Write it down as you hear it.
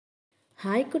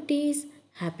Hi cuties,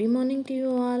 happy morning to you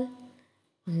all.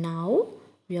 Now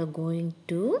we are going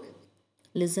to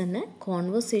listen a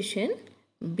conversation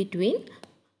between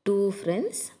two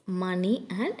friends, Mani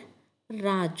and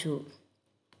Raju.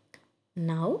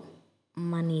 Now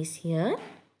Mani is here.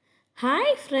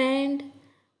 Hi friend,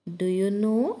 do you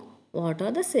know what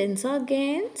are the sense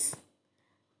organs?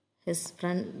 His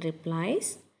friend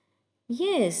replies,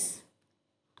 Yes,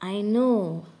 I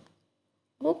know.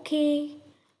 Okay,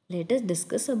 let us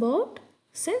discuss about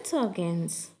sense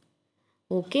organs.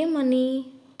 Okay,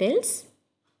 Mani tells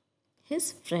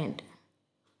his friend.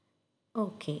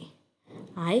 Okay,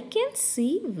 I can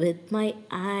see with my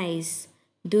eyes.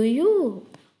 Do you?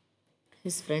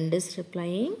 His friend is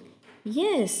replying,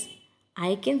 Yes,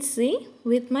 I can see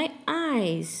with my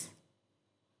eyes.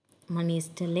 Mani is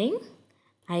telling,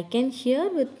 I can hear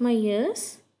with my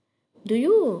ears. Do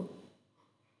you?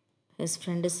 His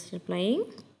friend is replying,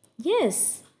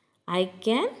 Yes, I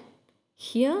can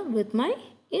hear with my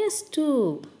ears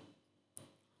too.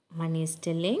 Mani is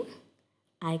telling,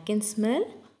 I can smell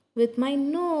with my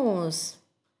nose.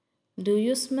 Do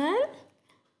you smell?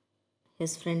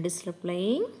 His friend is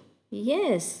replying,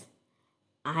 Yes,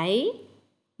 I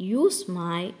use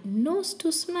my nose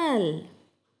to smell.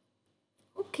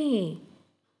 Okay,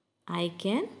 I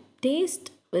can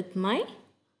taste with my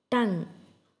tongue.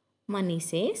 Mani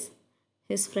says.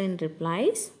 His friend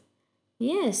replies,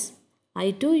 Yes,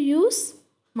 I do use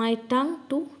my tongue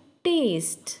to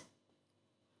taste.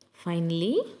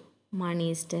 Finally,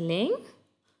 Mani is telling,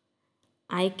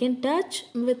 I can touch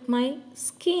with my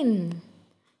skin.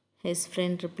 His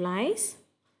friend replies,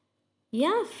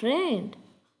 Yeah, friend,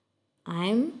 I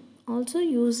am also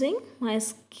using my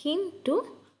skin to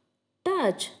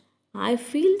touch. I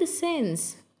feel the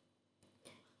sense.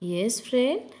 Yes,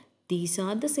 friend, these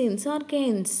are the sense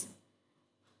organs.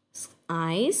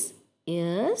 Eyes,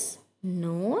 ears,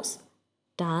 nose,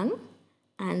 tongue,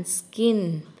 and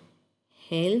skin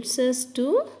helps us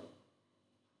to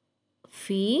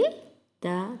feel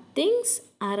the things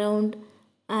around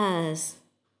us.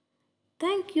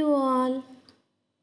 Thank you all.